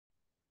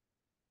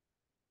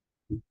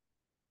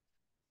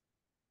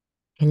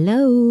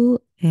Hello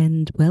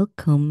and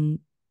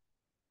welcome.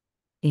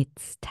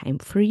 It's time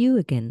for you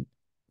again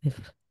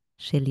with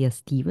Shailia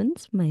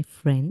Stevens, my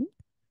friend,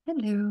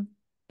 Hello.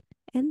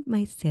 and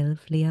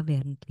myself, Leah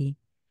Wernli.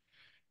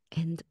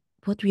 And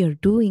what we are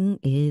doing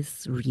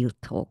is real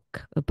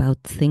talk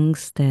about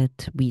things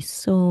that we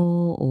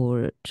saw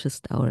or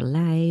just our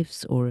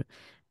lives, or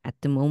at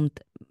the moment,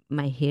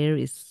 my hair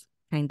is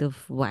kind of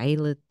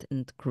violet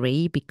and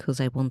gray because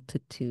I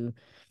wanted to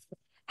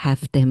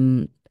have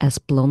them as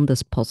blonde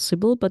as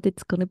possible, but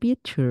it's going to be a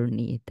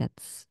journey.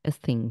 That's a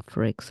thing,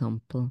 for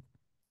example.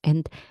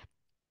 And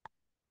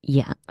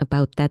yeah,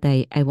 about that,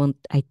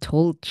 I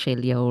told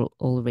Shelley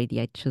already.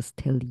 I just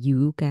tell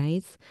you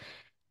guys,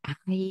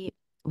 I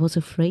was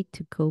afraid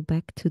to go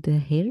back to the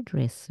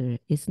hairdresser.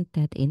 Isn't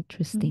that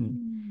interesting?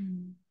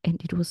 Mm.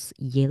 And it was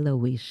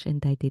yellowish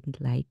and I didn't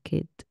like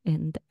it.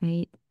 And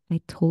I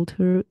told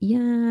her,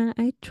 yeah,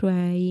 I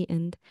try.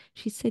 And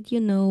she said,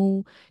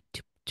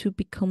 to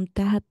become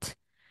that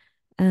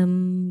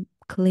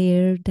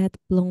Claire, that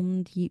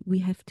blonde, we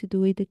have to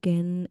do it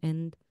again.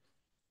 And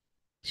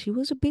she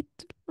was a bit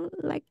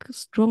like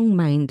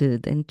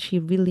strong-minded, and she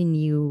really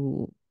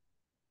knew,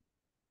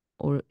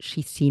 or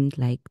she seemed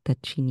like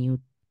that she knew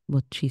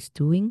what she's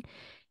doing.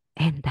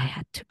 And I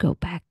had to go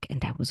back,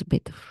 and I was a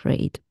bit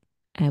afraid.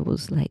 I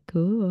was like,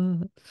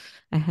 oh,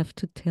 I have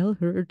to tell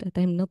her that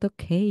I'm not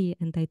okay,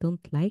 and I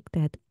don't like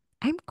that.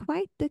 I'm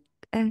quite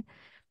a,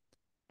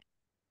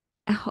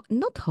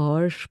 not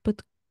harsh,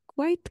 but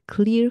quite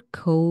clear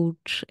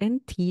coach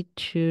and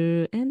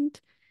teacher, and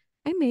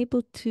I'm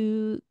able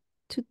to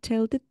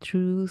tell the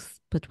truth,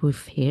 but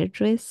with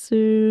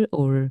hairdresser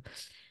or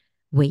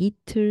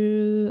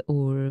waiter,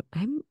 or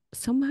I'm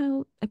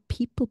somehow a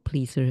people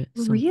pleaser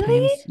Really?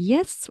 sometimes.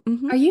 Yes,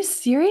 Are you yeah,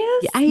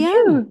 serious? I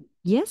am. You.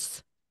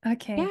 Yes.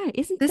 Okay. Yeah,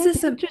 isn't This that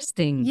is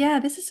interesting?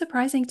 this is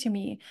surprising to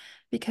me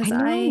because I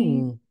I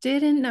know.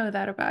 didn't know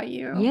that about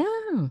you.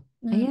 Yeah,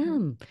 I Mm.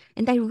 am.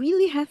 And I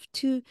really have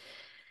to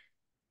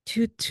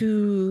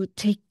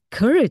take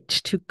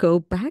courage to go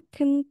back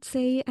and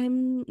say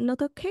I'm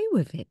not okay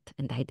with it.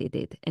 And I did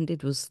it, and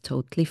it was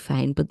totally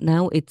fine. But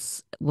now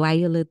it's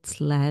violet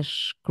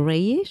slash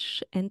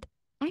grayish, and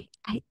I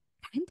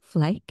kind of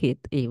like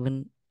it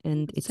even,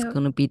 and it's So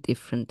gonna be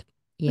different.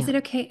 is Yeah. it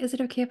okay? Is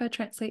it okay if I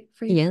translate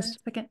for you for a Yes.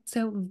 second?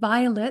 So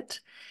violet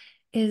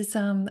is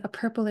a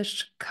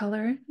purplish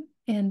color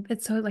and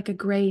it's so like a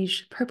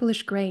grayish,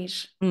 purplish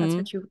grayish. That's Mm,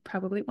 what you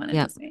probably wanted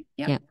yeah. to say.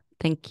 Yep. Yeah.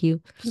 Thank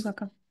you. You're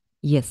welcome.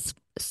 Yes.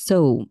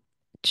 So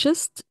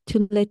just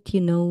to let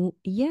you know,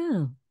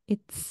 yeah,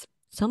 it's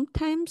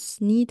sometimes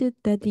needed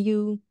that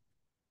you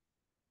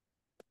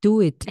do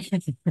it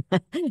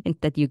and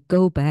that you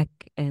go back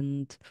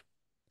and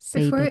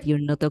say Before that you're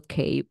not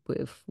okay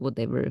with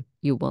whatever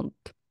you want.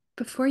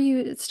 Before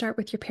you start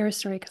with your Paris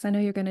story, because I know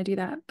you're going to do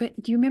that, but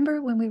do you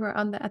remember when we were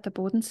on the at the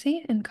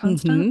Bodensee in Mm-hmm.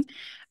 Constance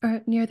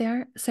or near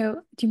there?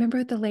 So do you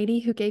remember the lady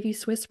who gave you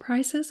Swiss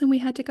prices and we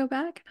had to go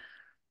back?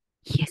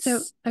 So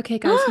Yes. okay,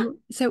 guys,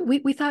 so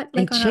we thought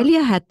And like on our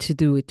Shelia had to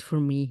do it for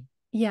me.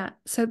 yeah.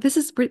 So this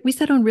is we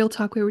said on Real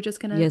Talk we were just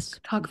gonna Yes.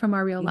 talk from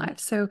our real Mm-hmm. life.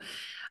 So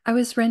I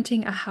was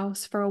renting a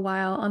house for a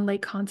while on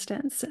Lake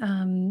Constance,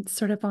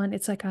 sort of on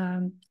it's like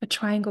a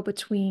triangle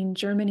between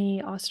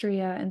Germany,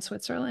 Austria, and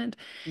Switzerland.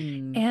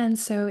 Mm. And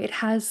so it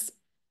has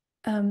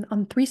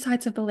on three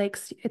sides of the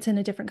lakes, it's in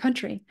a different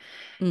country.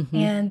 Mm-hmm.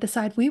 And the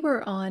side we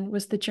were on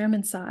was the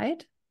German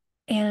side,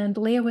 and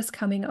Leah was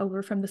coming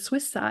over from the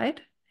Swiss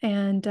side.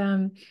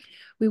 And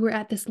we were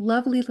at this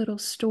lovely little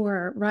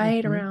store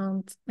right Mm-hmm.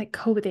 around like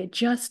COVID. They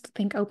just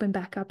think opened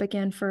back up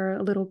again for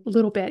a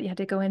little bit. You had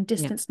to go in, Yeah.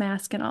 distance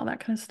mask and all that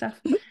kind of stuff.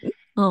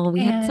 Oh, we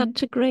had And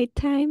such a great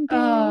time there.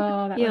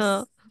 oh, that Yeah.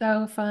 was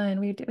so fun.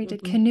 We did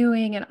Mm-hmm.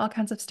 canoeing and all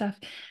kinds of stuff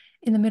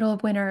in the middle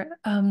of winter.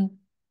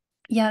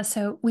 Yeah,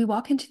 so we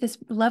walk into this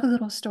lovely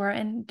little store,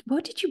 and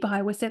what did you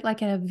buy? Was it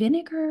like a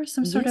vinegar,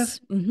 Yes.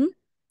 Mm-hmm.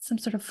 some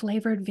sort of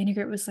flavored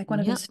vinegar? It was like one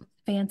of Yeah. those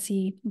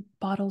fancy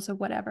bottles of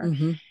whatever.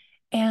 Mm-hmm.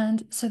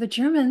 And so the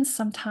Germans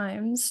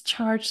sometimes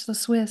charge the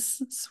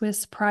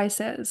Swiss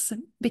prices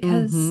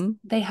because Mm-hmm.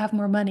 they have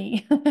more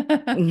money.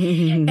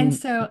 And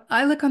so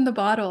I look on the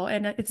bottle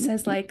and it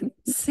says like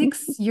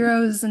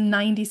 €6 and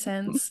 90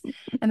 cents,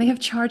 and they have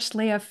charged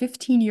Leia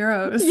 15 Yes.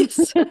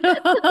 euros.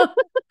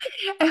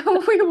 And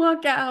we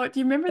walk out. Do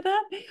you remember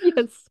that?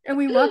 Yes. And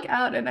we walk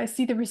out and I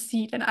see the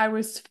receipt and I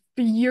was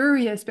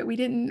furious, but we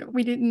didn't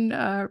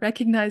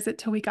recognize it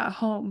till we got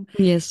home.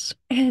 Yes.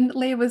 And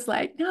Leia was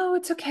like, "No,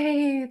 it's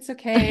okay. It's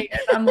okay."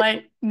 And I'm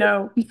like,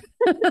 "No,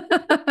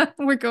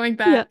 we're going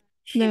Yeah. back."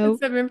 And No.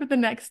 so remember the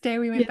next day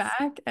we went Yes.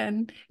 back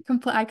and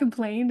I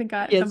complained and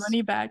got the Yes.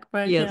 money back.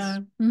 But Yes. yeah.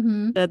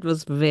 Hmm. That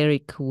was very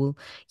cool.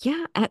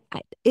 Yeah,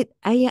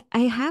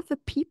 I have a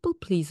people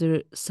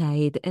pleaser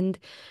side, and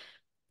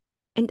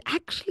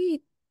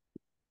actually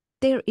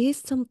there is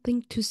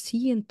something to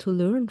see and to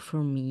learn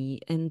from me,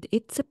 and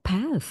it's a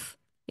path.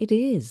 It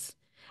is.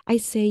 I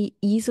say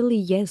easily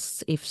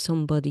yes if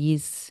somebody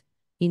is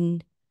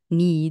in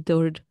need,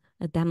 or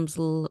a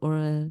damsel, or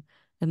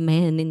a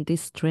man in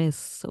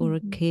distress, or a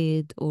Hmm.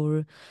 kid,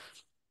 or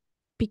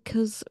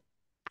because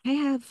I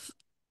have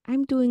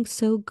I'm doing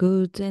so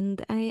good,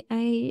 and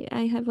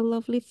I have a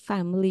lovely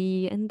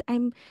family, and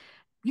I'm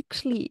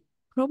actually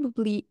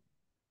probably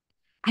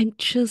I'm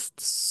just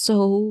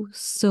so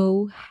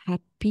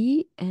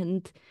happy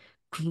and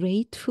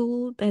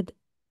grateful that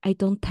I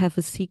don't have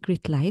a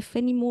secret life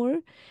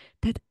anymore,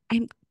 that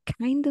I'm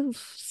kind of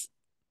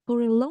for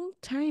a long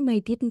time I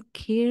didn't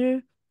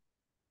care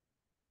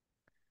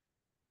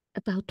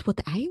about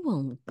what I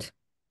want.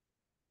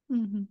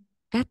 Hmm.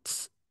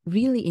 That's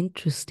really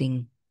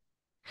interesting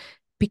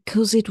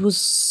because it was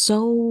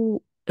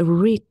so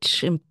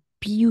rich and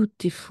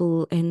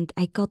beautiful, and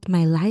I got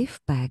my life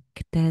back,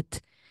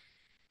 that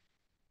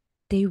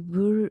there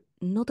were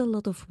not a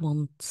lot of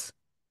wants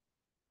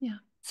Yeah.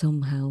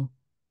 somehow.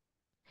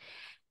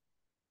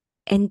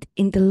 And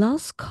in the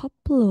last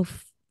couple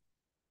of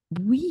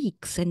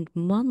weeks and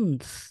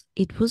months,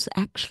 it was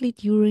actually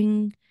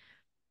during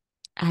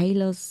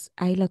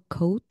Isla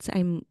Coates.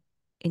 I'm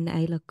in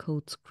Isla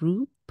Coates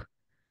group.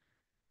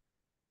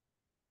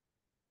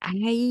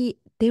 I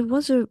there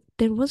was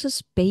a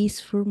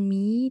space for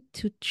me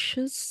to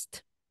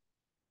just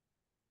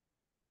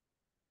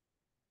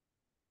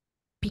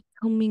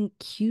becoming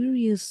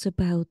curious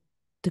about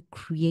the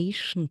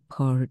creation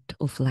part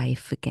of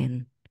life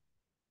again.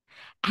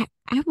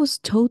 I was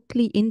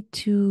totally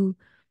into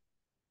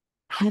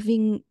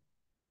having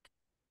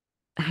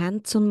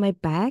hands on my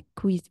back.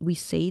 We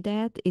say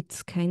that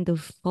it's kind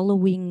of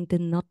following the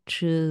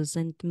nudges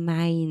and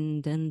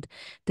mind and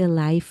the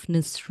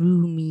aliveness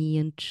through me,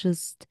 and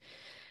just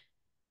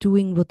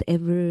doing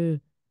whatever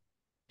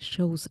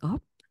shows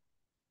up.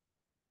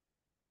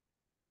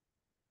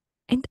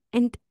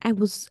 And I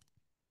was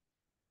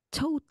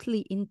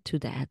totally into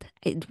that.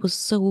 It was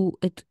so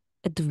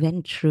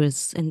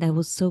adventurous, and I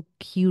was so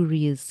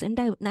curious. And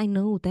I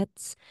know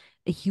that's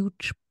a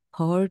huge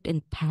part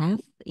and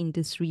path in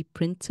this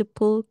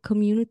principle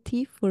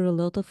community for a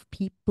lot of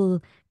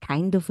people,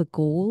 kind of a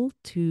goal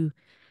to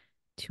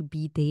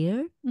be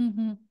there.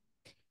 Hmm.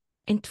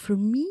 And for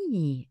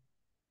me,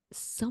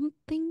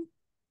 something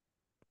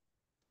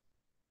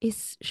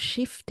is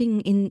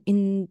shifting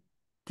in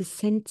the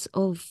sense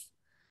of,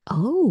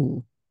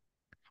 oh,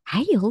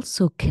 I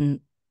also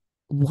can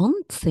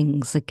want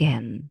things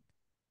again.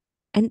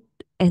 And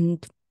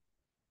and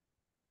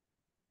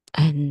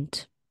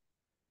and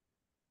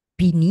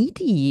be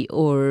needy,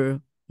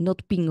 or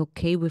not being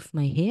okay with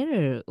my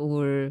hair,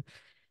 or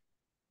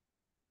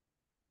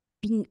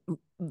being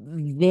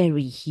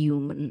very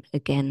human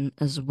again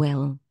as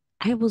well.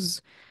 I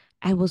was,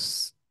 I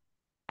was,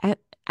 I,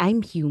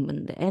 I'm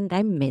human, and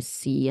I'm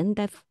messy, and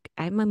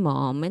I'm a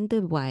mom and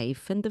a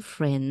wife and a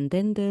friend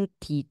and a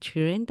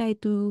teacher, and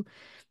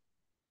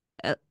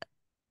uh,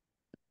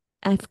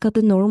 I've got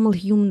a normal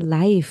human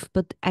life,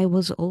 but I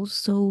was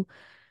also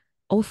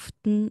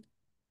often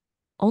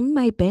on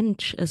my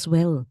bench as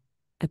well,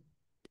 a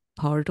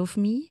part of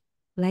me,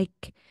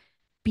 like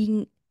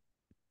being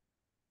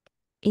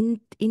in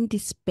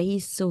this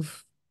space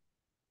of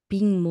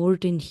being more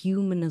than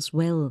human as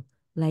well,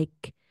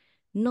 like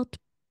not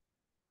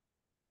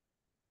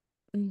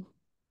mm,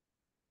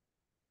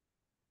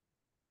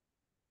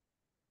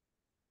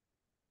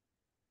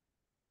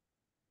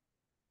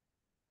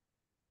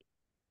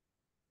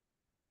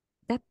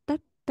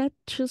 that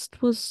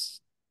just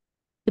was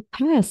the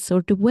path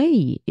or the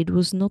way. It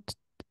was not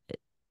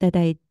that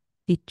I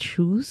did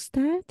choose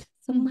that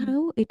Hmm.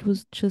 somehow. It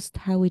was just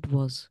how it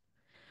was.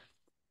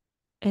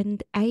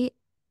 And I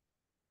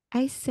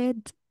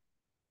said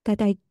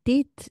that I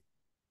did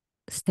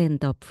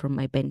stand up from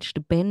my bench.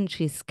 The bench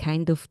is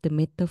kind of the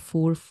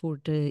metaphor for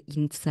the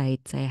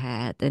insights I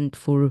had, and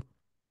for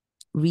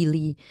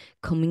really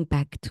coming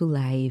back to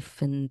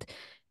life, and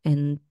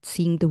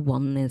seeing the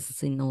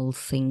oneness in all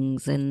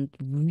things, and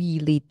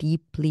really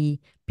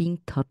deeply being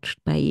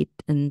touched by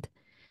it, and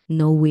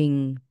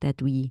knowing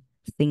that we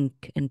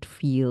think and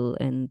feel,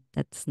 and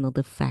that's not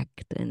a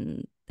fact,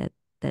 and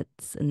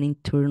that's an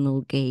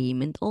internal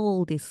game, and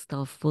all this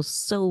stuff was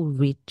so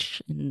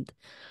rich and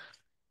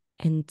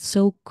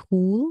so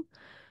cool,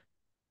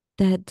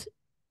 that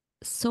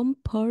some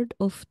part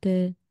of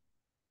the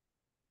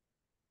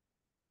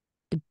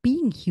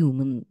being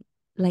human,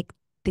 like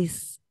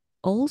this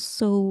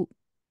also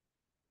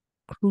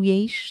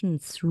creation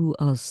through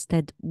us,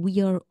 that we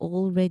are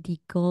already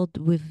God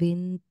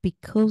within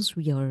because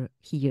we are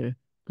here.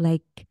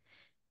 Like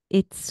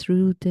it's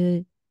through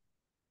the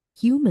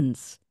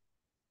humans,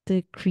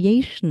 the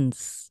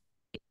creations,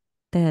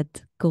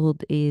 that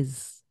God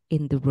is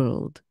in the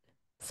world.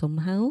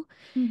 Somehow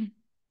Hmm.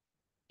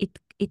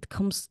 it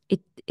comes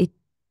it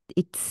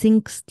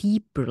sinks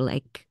deeper,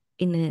 like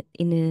in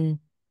a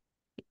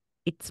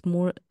it's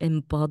more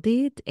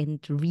embodied and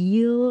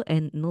real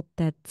and not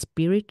that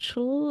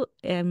spiritual.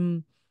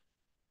 And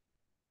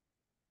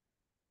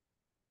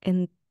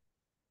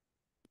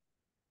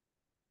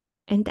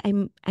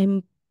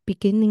I'm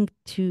beginning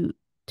to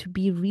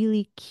be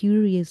really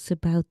curious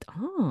about,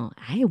 oh,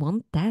 I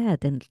want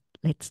that, and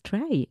let's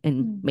try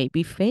and Mm.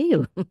 maybe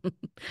fail.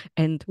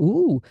 And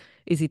ooh,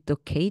 is it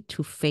okay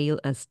to fail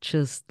as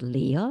just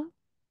Leah?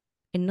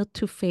 and not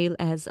to fail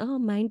as, oh,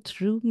 mine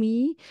threw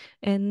me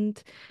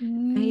and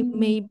I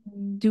may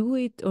Mm. do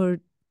it or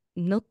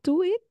not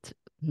do it.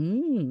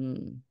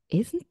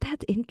 Isn't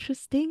that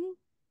interesting?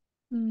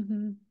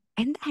 Hmm.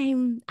 And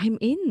I'm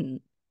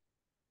in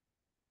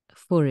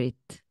for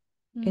it.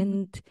 Hmm.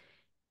 And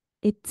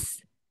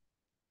it's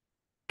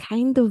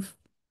kind of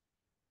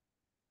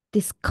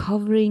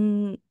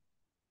discovering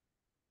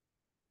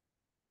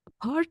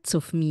parts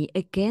of me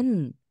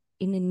again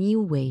in a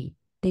new way.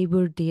 They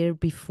were there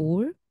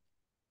before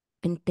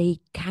and they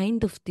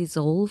kind of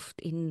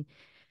dissolved in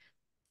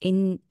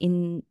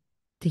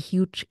the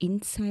huge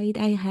insight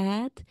I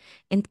had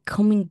and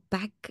coming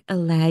back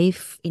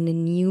alive in a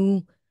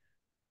new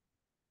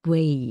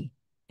way.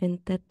 And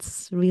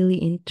that's really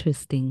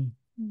interesting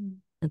Mm.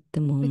 at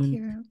the With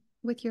moment.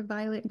 your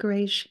violet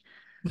grayish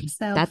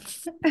self.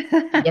 That's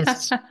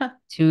yes,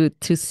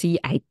 to see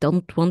I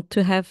don't want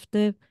to have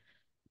the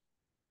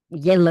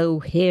yellow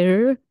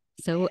hair,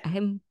 so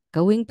I'm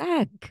going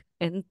back.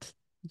 And Mm.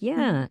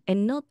 yeah,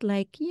 and not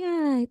like,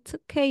 yeah, it's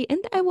okay.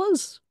 And I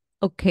was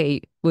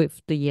okay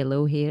with the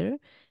yellow hair.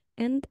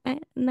 And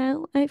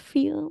now I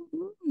feel,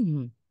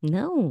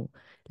 no,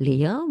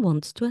 Leah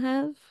wants to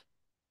have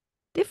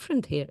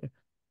different hair.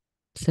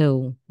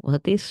 So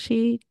what is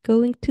she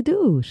going to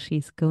do?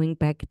 She's going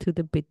back to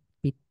the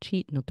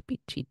bitchy, not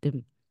bitchy,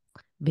 the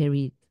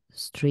very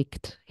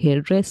strict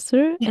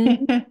hairdresser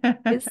and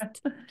is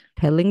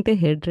telling the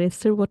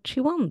hairdresser what she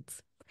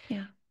wants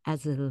Yeah.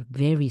 as a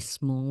very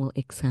small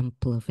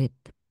example of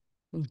it.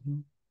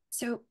 Mhm.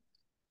 So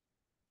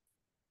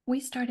we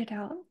started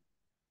out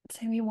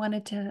saying we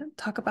wanted to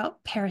talk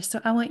about Paris. So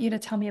I want you to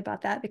tell me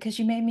about that because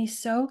you made me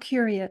so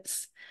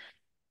curious.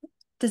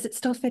 Does it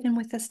still fit in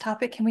with this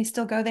topic? Can we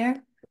still go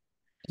there?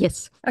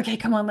 Yes, Okay,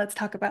 come on, let's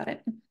talk about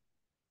it.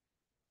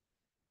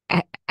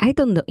 I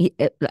don't know.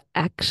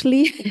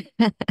 Actually,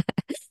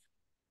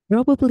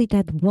 probably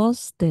that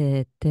was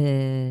the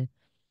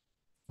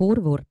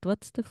forward.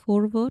 What's the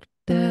forward?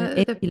 The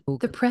The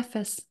epilogue,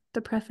 preface,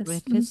 the preface.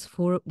 Mhm. preface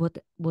for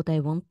what I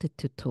wanted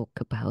to talk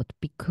about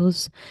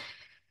because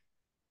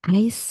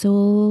I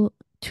saw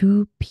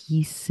two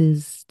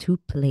pieces, two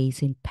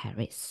plays in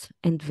Paris,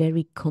 and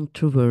very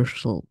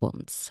controversial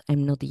ones.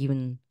 I'm not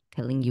even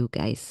telling you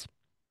guys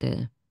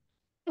the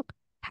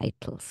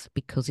titles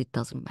because it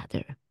doesn't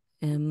matter.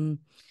 Um,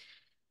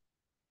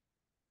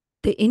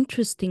 the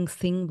interesting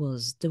thing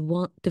was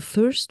the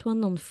first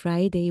one on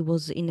Friday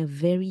was in a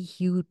very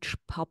huge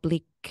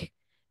public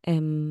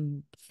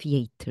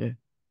theater,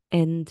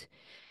 and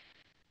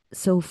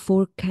so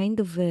for kind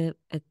of a,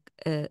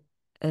 a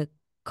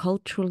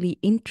culturally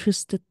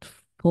interested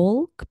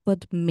folk,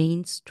 but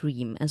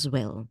mainstream as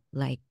well,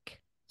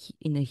 like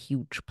in a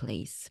huge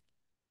place.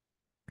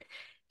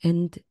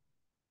 And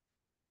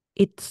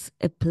it's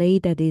a play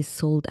that is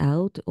sold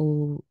out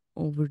all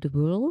over the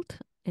world.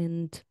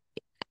 And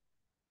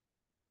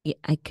yeah,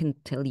 I can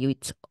tell you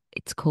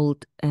it's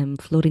called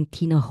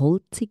Florentina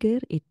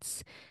Holziger.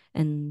 It's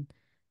an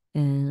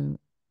uh,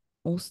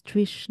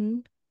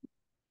 Austrian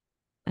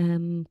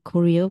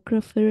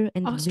choreographer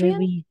and Austrian?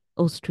 very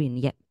Austrian,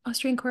 yeah.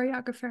 Austrian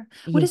choreographer.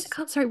 What is it Yes.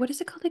 called? Sorry, what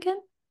is it called again?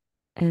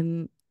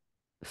 Um,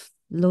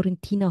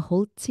 Florentina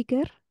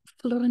Holziger.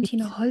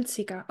 Florentina It's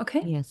Holziger.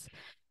 Okay. yes,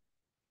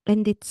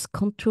 and it's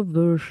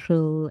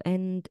controversial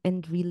and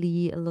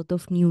really a lot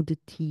of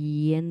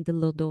nudity and a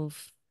lot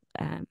of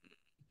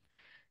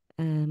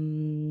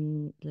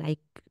um, like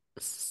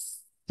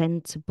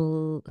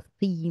sensible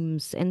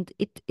themes, and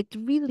it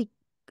really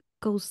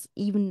goes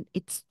even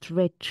it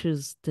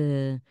stretches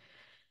the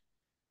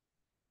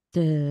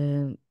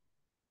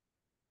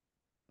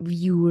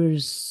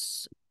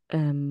viewers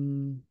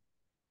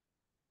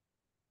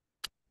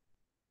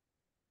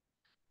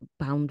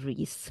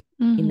boundaries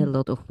in a Hmm.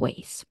 lot of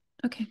ways.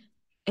 Okay.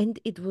 And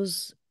it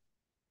was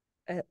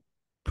uh,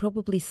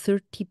 probably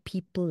 30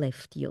 people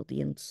left the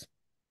audience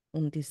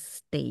on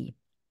this day.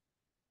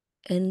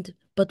 And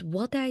but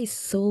what I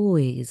saw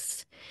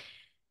is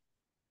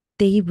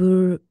they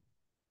were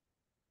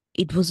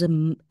it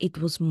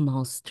was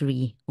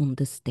mastery on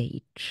the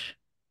stage.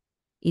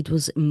 It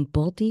was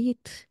embodied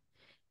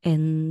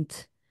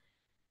and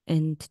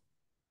and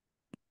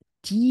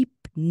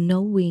deep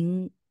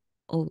knowing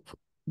of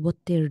what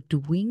they're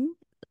doing.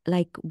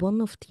 Like one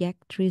of the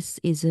actors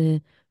is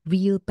a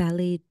real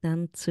ballet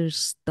dancer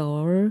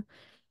star,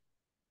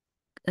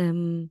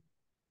 um,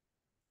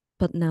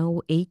 but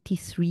now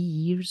 83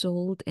 years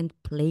old and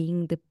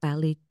playing the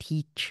ballet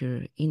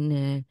teacher in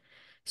a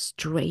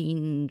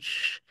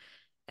strange,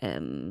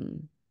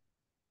 um,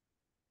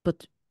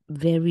 but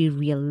very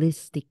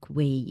realistic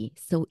way.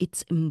 So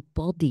it's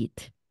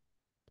embodied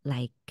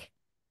like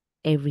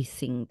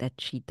everything that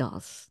she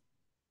does.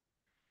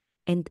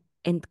 And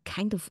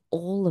kind of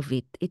all of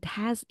it. It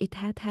had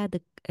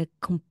a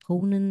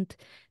component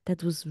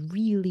that was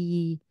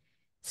really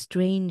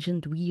strange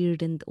and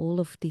weird and all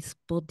of this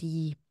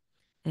body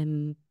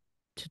um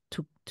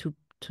to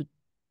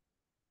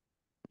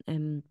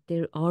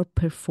there are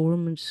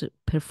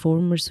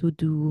performers who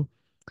do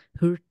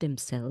hurt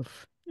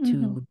themselves Hmm.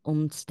 to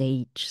on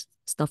stage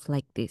stuff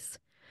like this.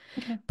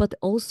 Okay. But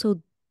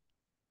also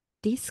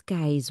these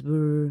guys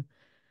were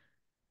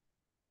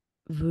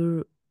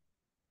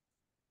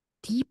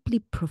deeply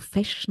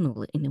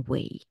professional in a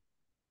way.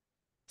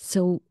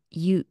 So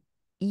you,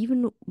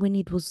 even when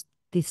it was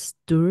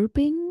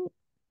disturbing,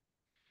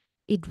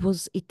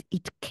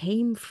 it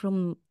came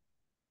from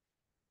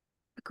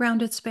A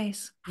grounded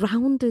space.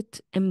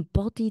 grounded,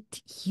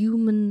 embodied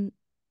human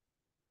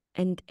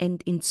and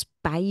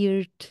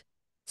inspired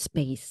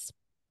space.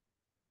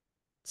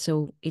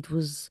 So it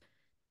was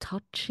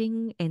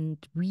touching and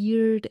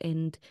weird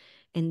and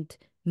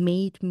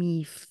made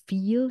me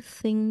feel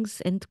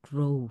things and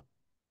grow.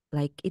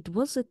 Like it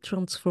was a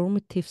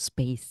transformative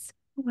space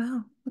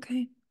Wow.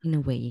 Okay. in a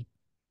way.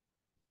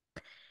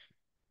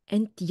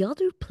 And the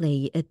other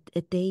play,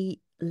 a day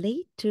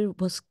later,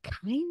 was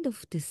kind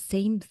of the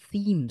same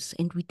themes,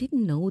 and we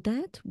didn't know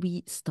that.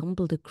 We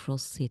stumbled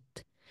across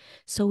it.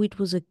 So it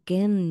was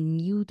again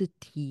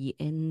nudity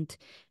and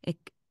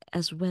ec-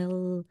 as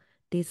well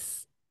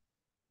this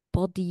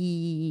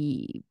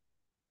body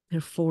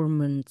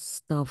performance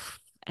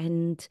stuff,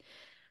 and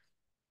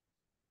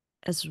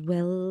as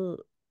well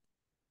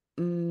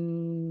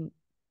kind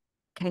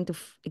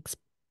of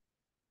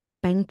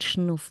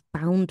expansion of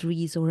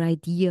boundaries or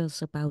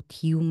ideas about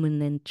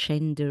human and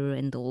gender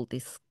and all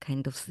this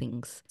kind of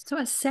things. So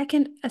a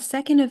second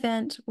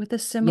event with a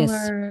Yes,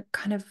 similar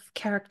kind of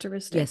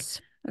characteristic.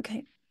 yes.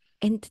 Okay.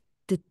 And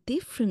the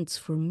difference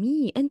for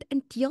me, and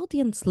the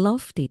audience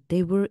loved it.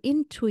 They were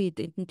into it,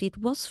 and it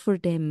was for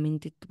them,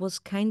 and it was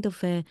kind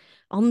of a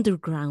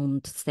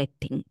underground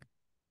setting.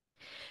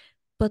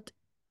 But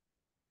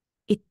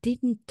it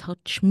didn't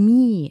touch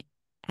me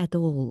at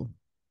all.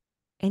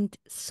 And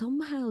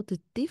somehow the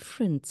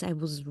difference I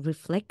was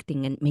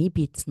reflecting, and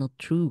maybe it's not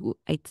true,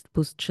 it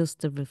was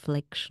just a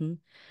reflection.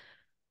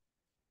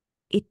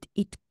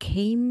 It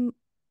came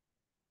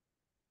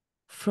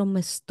from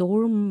a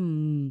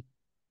storm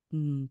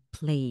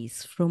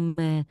place, from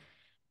a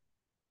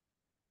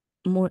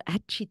more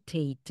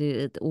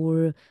agitated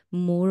or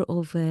more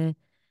of a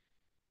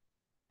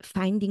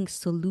finding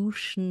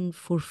solution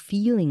for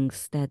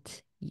feelings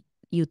that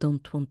you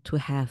don't want to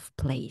have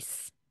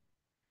place.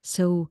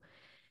 So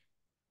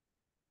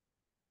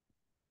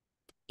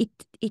it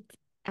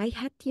I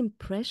had the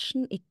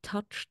impression it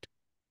touched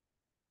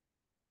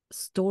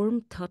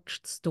storm.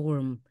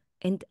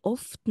 And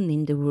often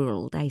in the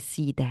world, I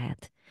see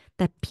that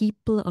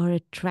people are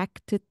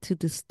attracted to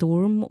the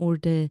storm or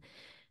the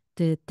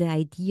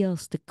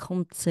ideas, the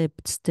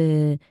concepts,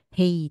 the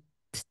hate,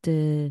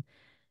 the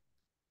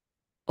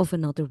of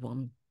another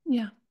one.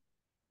 Yeah.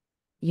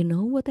 You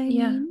know what I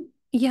Yeah. mean?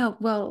 Yeah. And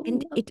Well,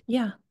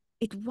 yeah.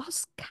 it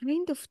was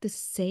kind of the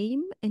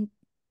same. And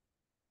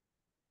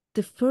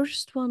the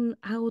first one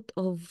out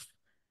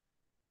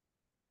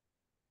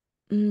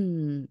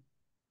mm,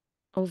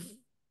 of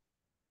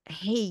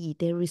hey,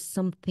 there is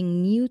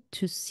something new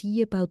to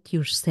see about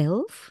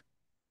yourself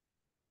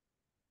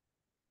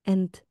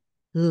and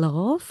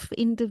love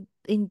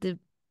uh,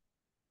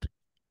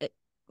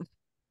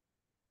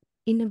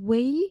 in a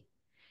way,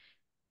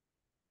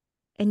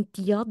 and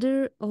the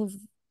other of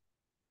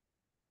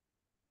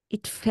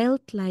it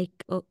felt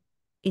like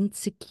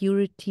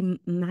insecurity,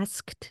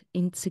 masked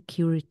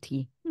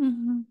insecurity.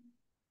 Hmm.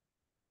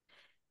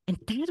 And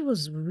that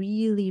was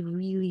really,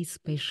 really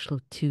special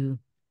to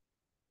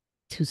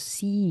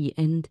see.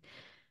 And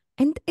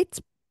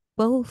it's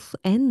both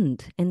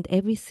and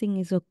everything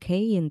is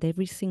okay and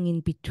everything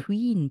in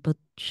between, but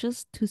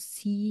just to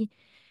see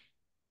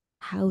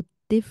how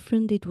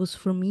different it was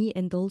for me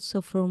and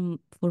also for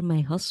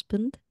my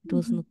husband. It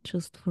was Hmm. not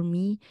just for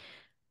me.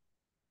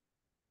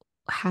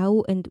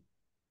 How and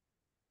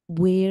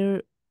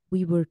where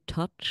we were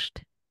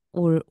touched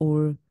or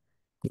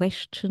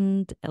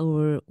questioned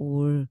or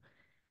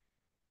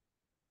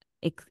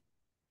ex-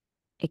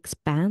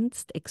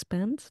 expanded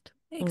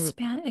or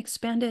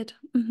Expanded.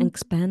 Hmm.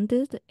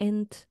 expanded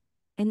and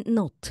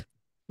not.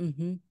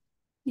 Hmm.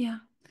 Yeah.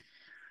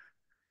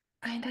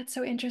 That's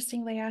so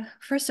interesting, Leah.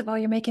 First of all,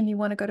 you're making me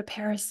want to go to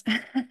Paris.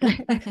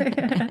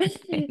 I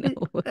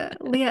know.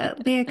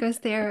 Leah goes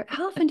there.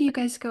 How often do you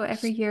guys go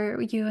every year,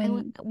 you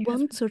and your husband?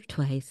 Once or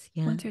twice,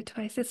 yeah. Once or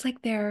twice. It's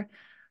like their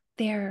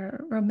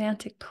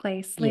romantic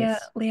place. Leah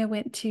Yes. Leah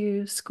went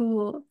to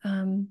school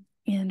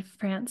in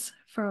France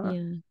for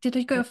Yeah. did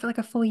you go Uh, for like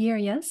a full year?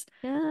 Yes,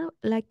 yeah,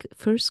 like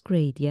first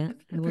grade, yeah.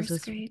 I was first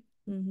as grade.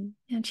 hmm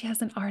And she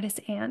has an artist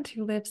aunt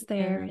who lives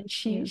there, yeah, and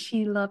she yeah,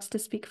 she loves to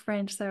speak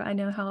French. So I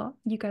know how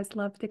you guys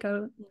love to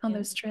go on yeah.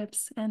 those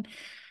trips. And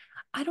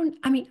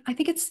I mean, I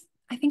think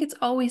it's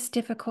always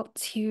difficult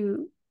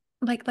to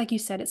like you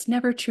said, it's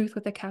never truth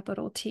with a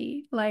capital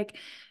T. Like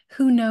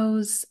who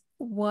knows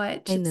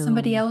what I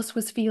somebody know. else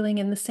was feeling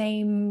in the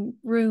same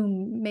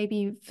room,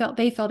 maybe felt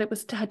it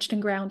was touched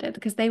and grounded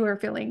because they were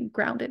feeling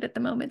grounded at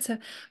the moment. So,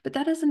 but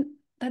that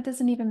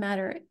doesn't even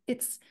matter.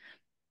 It's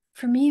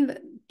for me,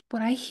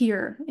 what I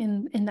hear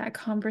in that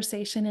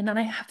conversation, and then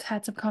I have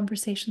had some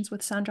conversations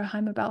with Sandra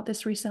Heim about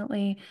this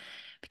recently,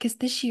 because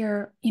this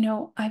year,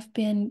 I've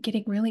been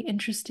getting really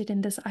interested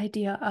in this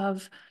idea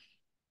of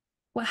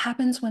what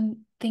happens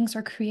when things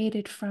are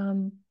created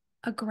from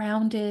a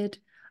grounded,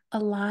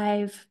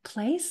 alive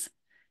place,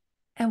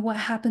 and what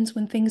happens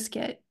when things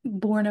get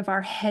born of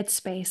our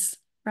headspace,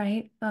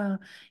 right?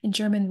 In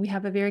German, we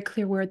have a very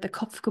clear word, the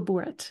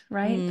Kopfgeburt,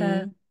 right?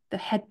 Mm, The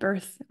head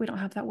birth. We don't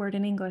have that word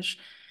in English,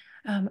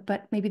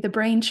 but maybe the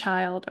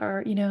brainchild,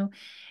 or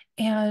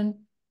and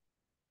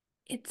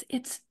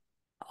it's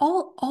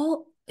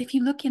all. If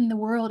you look in the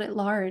world at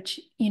large,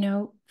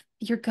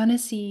 you're gonna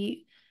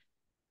see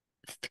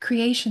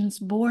creations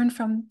born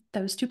from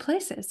those two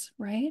places,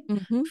 right?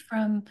 mm-hmm,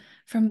 From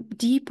from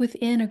deep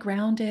within a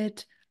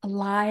grounded,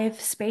 alive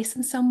space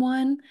in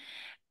someone,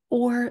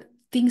 or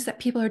things that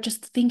people are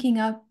just thinking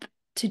up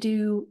to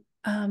do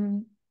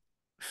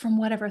from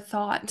whatever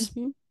thought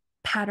mm-hmm,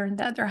 pattern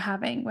that they're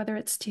having, whether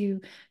it's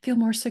to feel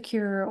more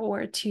secure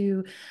or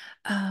to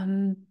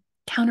um,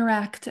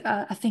 counteract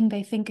a thing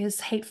they think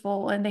is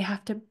hateful and they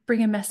have to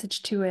bring a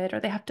message to it, or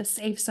they have to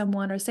save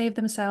someone or save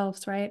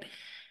themselves, right?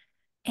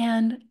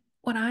 And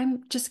what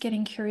I'm just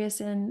getting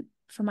curious in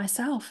for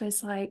myself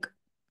is like,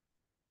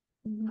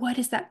 what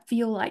does that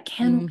feel like?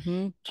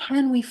 mm-hmm,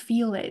 Can we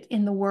feel it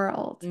in the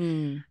world?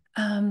 mm,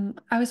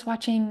 I was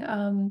watching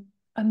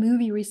a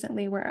movie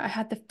recently where I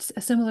had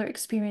a similar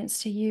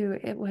experience to you.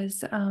 It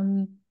was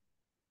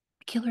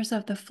Killers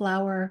of the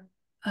Flower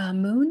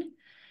Moon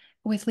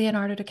with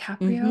Leonardo mm-hmm,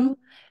 DiCaprio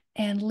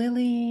and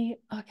Lily.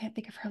 Oh, I can't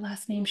think of her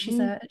last name.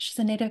 mm-hmm, She's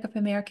a Native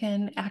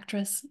American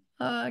actress.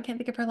 I can't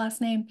think of her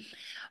last name,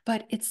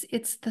 but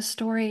it's the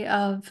story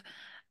of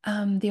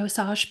the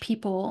Osage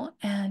people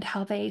and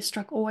how they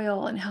struck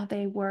oil and how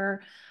they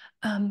were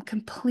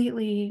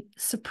completely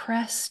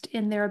suppressed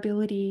in their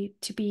ability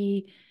to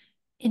be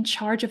in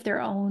charge of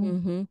their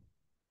own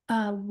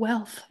mm-hmm.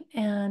 wealth,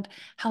 and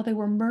how they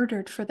were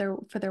murdered for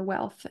their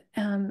wealth.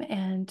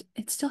 And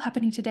it's still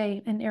happening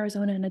today in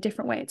Arizona in a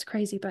different way. It's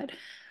crazy, but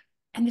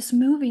and this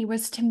movie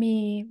was to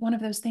me one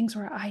of those things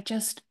where I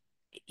just,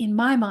 in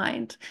my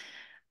mind,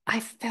 I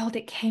felt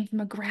it came from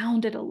a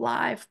grounded,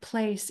 alive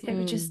place. It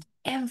was Mm, just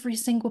every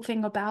single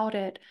thing about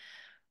it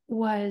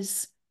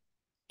was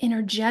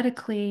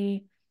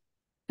energetically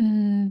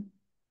mm,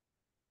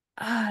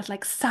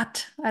 like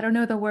sat. I don't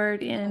know the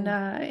word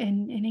mm,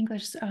 in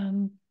English.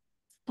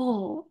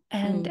 Full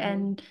mm-hmm,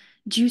 and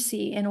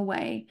juicy in a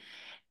way,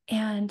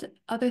 and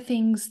other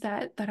things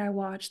that I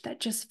watch that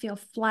just feel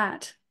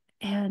flat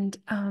and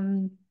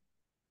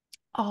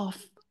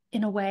off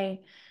in a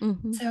way.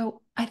 mm-hmm.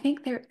 So I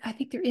think there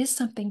is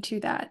something to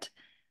that.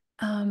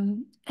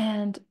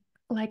 And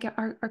like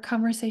our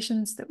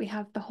conversations that we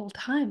have the whole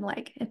time,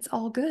 like it's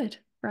all good,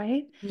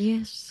 right?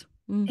 Yes.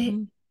 It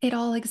Mm-hmm. it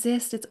all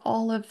exists. It's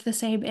all of the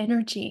same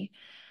energy,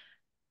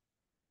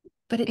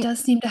 but it It, does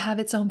seem to have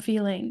its own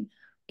feeling.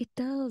 it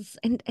does.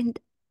 And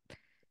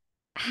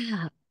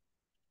ah,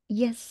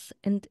 yes,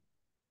 and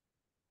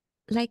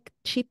like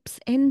chips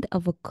and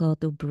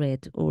avocado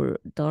bread or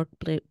dark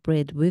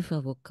bread with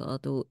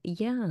avocado.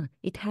 Yeah,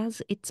 it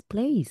has its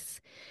place.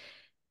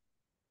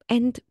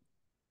 And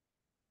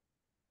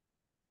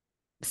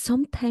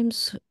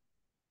sometimes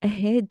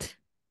ahead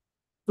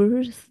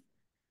birth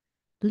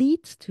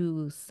leads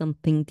to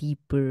something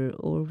deeper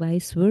or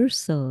vice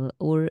versa,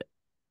 or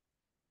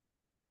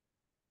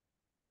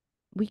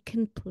we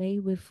can play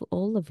with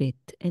all of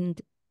it.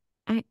 And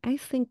I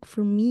think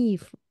for me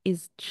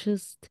is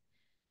just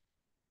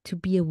to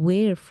be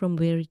aware from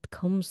where it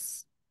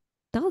comes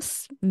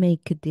does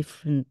make a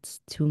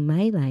difference to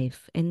my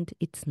life, and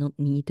it's not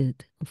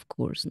needed, of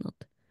course not.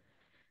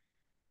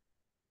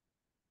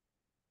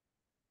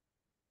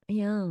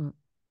 Yeah,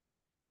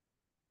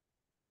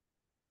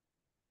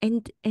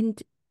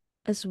 and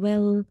as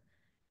well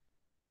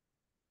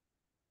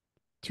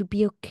to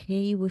be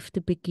okay with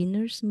the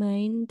beginner's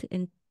mind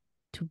and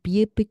to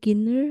be a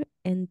beginner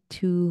and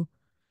to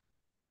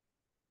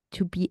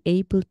be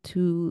able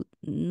to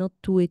not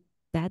do it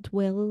that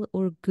well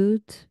or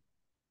good,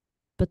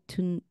 but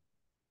to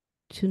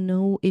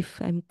know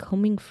if I'm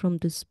coming from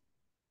the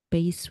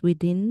space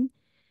within,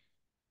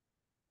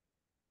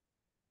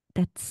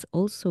 that's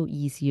also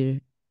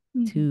easier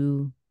Mhm.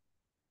 to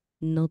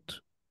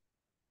not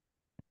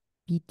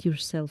beat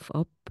yourself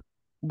up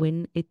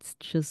when it's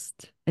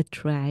just a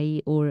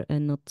try or a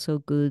not so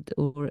good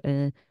or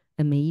a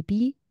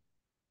maybe,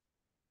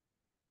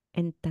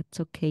 and that's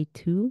okay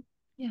too.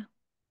 Yeah.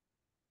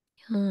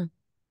 Yeah.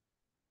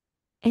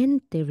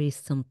 And there is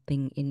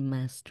something in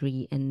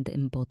mastery and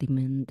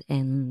embodiment,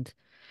 and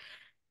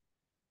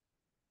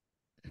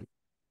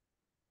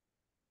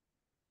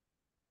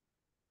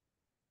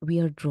we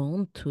are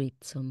drawn to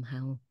it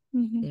somehow.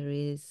 Mhm. There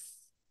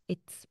is,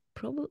 it's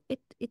probably,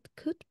 it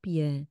could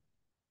be a,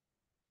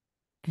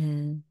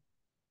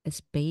 a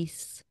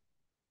space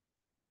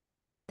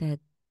that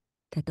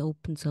that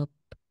opens up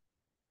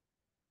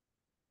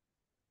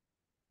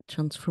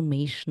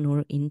transformation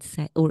or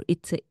insight, or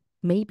it's a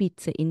maybe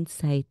it's an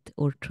insight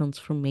or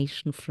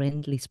transformation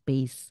friendly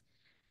space,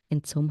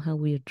 and somehow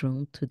we are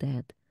drawn to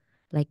that,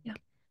 Yeah.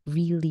 like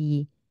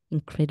really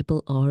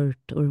incredible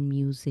art or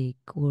music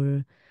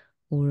or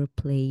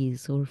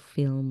plays or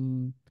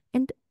film.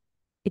 And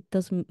it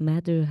doesn't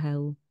matter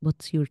how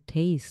what's your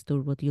taste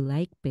or what you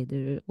like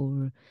better,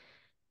 or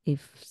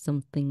if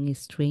something is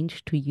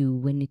strange to you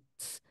when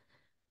it's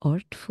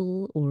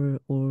artful or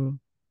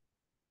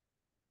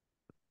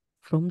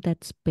from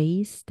that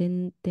space,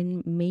 then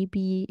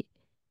maybe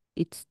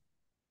it's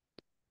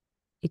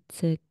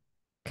it's a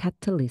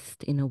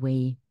catalyst in a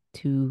way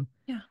to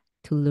Yeah.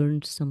 to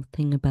learn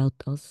something about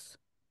us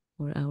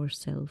or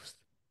ourselves.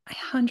 I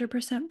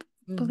 100%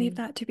 believe Mm-hmm.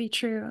 that to be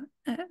true.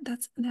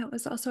 That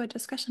was also a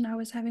discussion I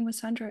was having with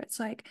Sandra. It's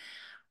like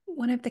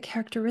one of the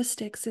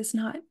characteristics is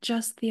not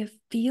just the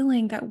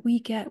feeling that we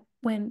get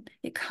when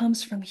it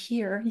comes from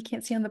here. You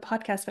can't see on the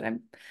podcast, but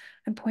I'm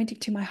pointing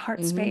to my heart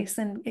Mm-hmm. space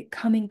and it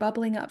coming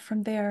bubbling up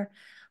from there.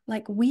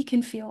 Like we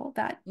can feel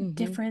that Mm-hmm.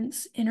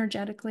 difference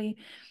energetically,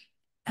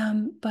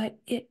 but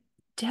it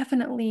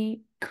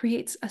definitely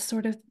creates a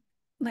sort of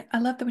like I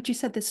love that what you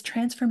said, this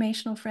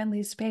transformational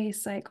friendly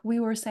space. Like we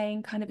were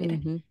saying, kind of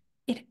Mm-hmm.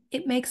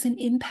 it makes an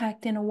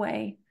impact in a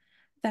way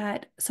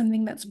that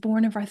something that's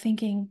born of our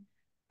thinking,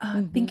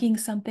 Mm-hmm. thinking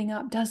something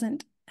up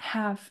doesn't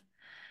have.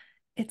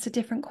 It's a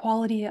different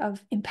quality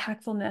of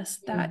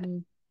impactfulness that Mm-hmm.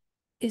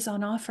 is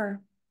on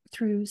offer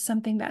through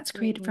something that's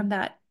created Mm-hmm. from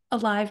that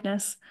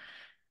aliveness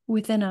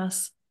within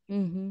us,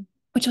 Mm-hmm.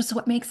 which is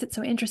what makes it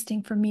so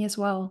interesting for me as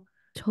well.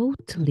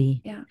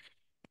 Totally. Yeah.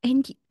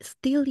 And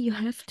still you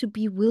have to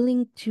be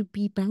willing to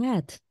be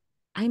bad.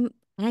 I'm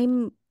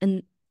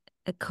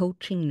a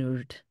coaching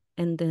nerd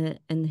and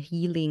a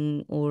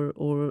healing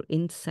or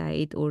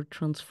insight or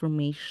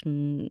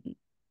transformation,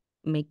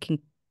 making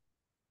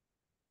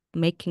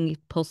making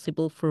it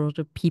possible for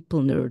other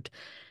people nerd.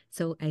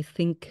 So I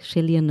think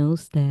Shailia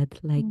knows that,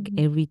 like Mhm.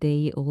 every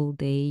day, all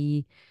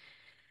day,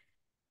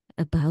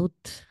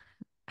 about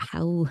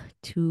how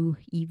to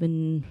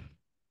even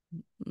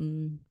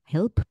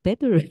help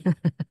better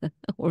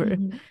or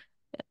Mhm.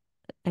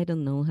 I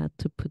don't know how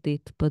to put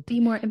it, but Be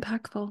more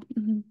impactful.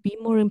 Mhm. be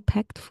more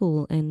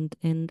impactful,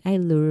 and I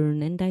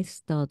learn and I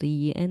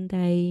study and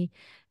I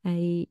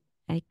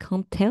I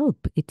can't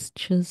help. It's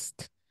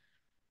just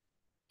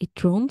it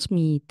draws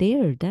me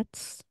there.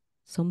 That's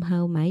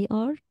somehow my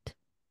art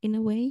in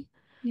a way.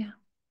 Yeah.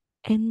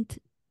 And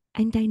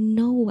and I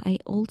know I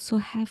also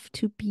have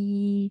to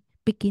be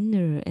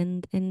beginner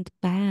and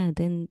bad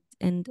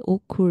and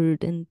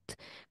awkward and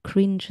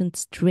cringe and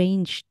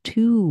strange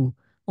too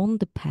on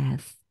the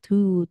path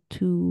to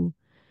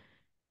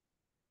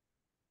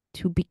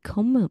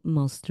become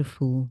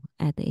masterful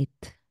at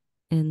it.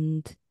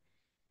 And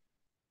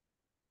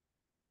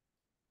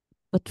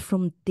but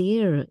from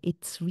there,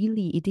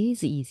 it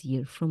is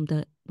easier from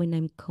the when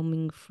I'm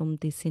coming from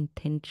this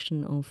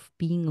intention of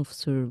being of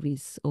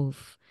service,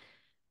 of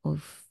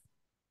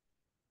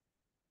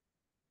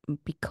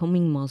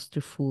becoming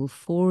masterful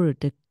for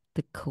the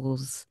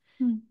cause.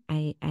 Mm.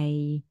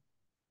 I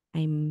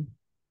I'm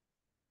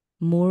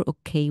more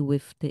okay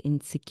with the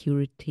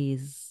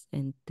insecurities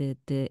and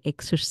the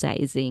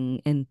exercising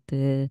and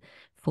the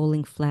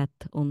falling flat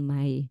on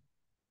my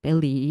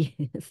belly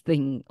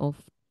thing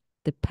of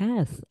the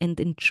path and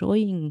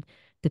enjoying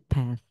the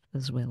path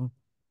as well.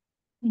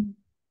 Mm.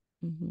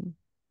 Hmm.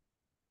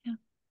 Yeah.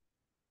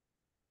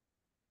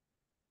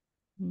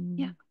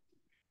 Yeah. Mm.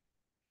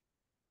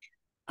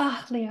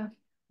 Ah, Leah,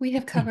 we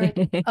have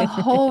covered a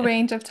whole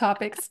range of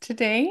topics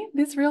today.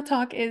 This real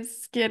talk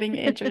is getting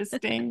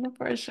interesting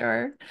for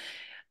sure.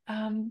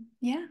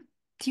 Yeah.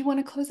 Do you want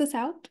to close us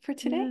out for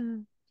today? Yeah.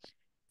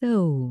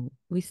 So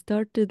we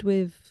started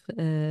with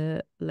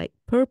like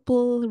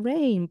purple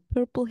rain,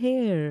 purple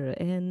hair,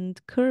 and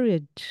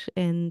courage,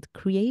 and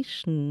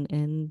creation,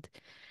 and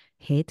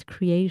head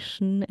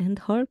creation, and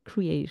heart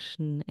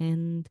creation,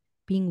 and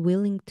being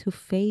willing to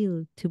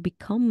fail to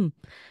become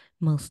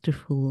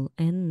masterful.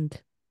 And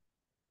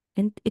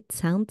it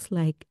sounds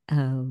like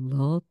a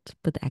lot,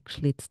 but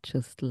actually it's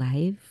just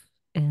life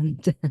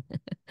and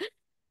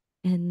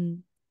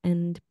and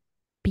and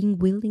being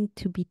willing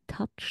to be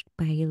touched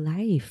by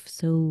life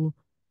so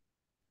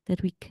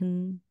that we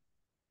can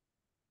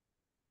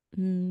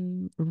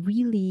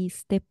really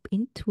step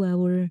into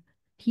our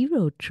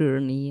hero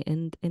journey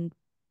and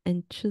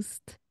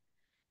just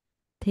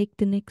take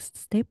the next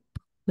step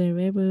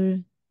wherever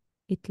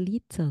it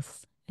leads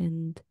us.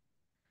 And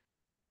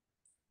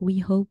we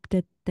hope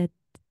that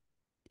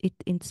it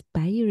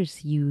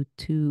inspires you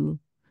to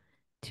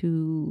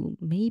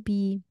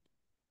maybe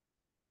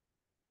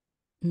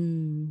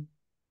mm,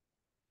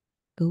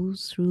 go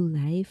through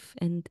life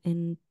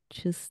and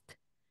just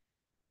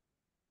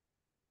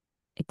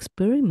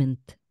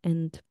experiment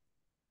and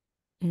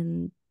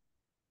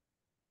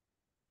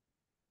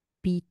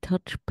be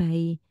touched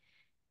by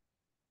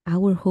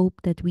our hope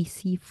that we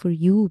see for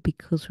you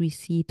because we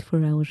see it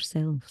for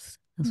ourselves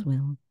as Mm.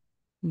 well.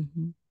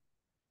 Hmm.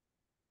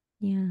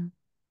 Yeah.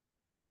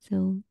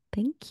 So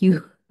thank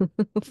you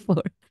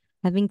for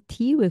having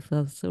tea with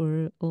us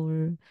or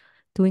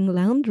doing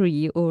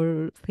laundry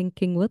or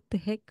thinking, what the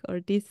heck are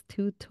these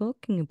two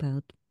talking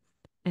about?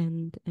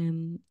 And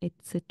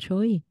it's a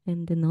joy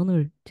and an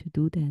honor to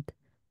do that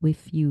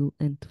with you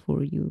and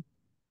for you.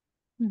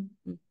 Mm.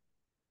 Mm.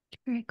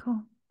 Very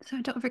cool.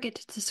 So don't forget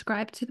to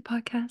subscribe to the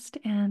podcast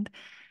and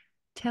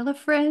tell a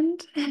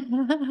friend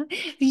who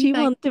you She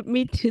like. wanted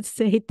me to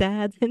say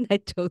that, and I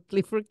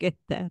totally forget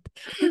that.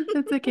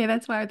 That's okay.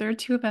 That's why there are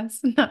two of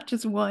us, not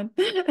just one.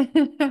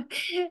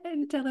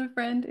 And tell a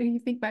friend who you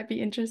think might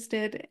be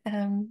interested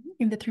in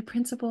the three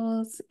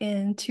principles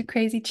and two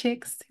crazy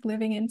chicks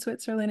living in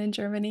Switzerland and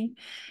Germany.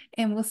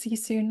 And we'll see you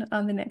soon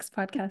on the next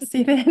podcast. See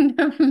you then.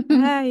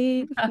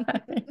 Bye.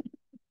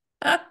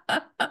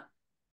 Bye.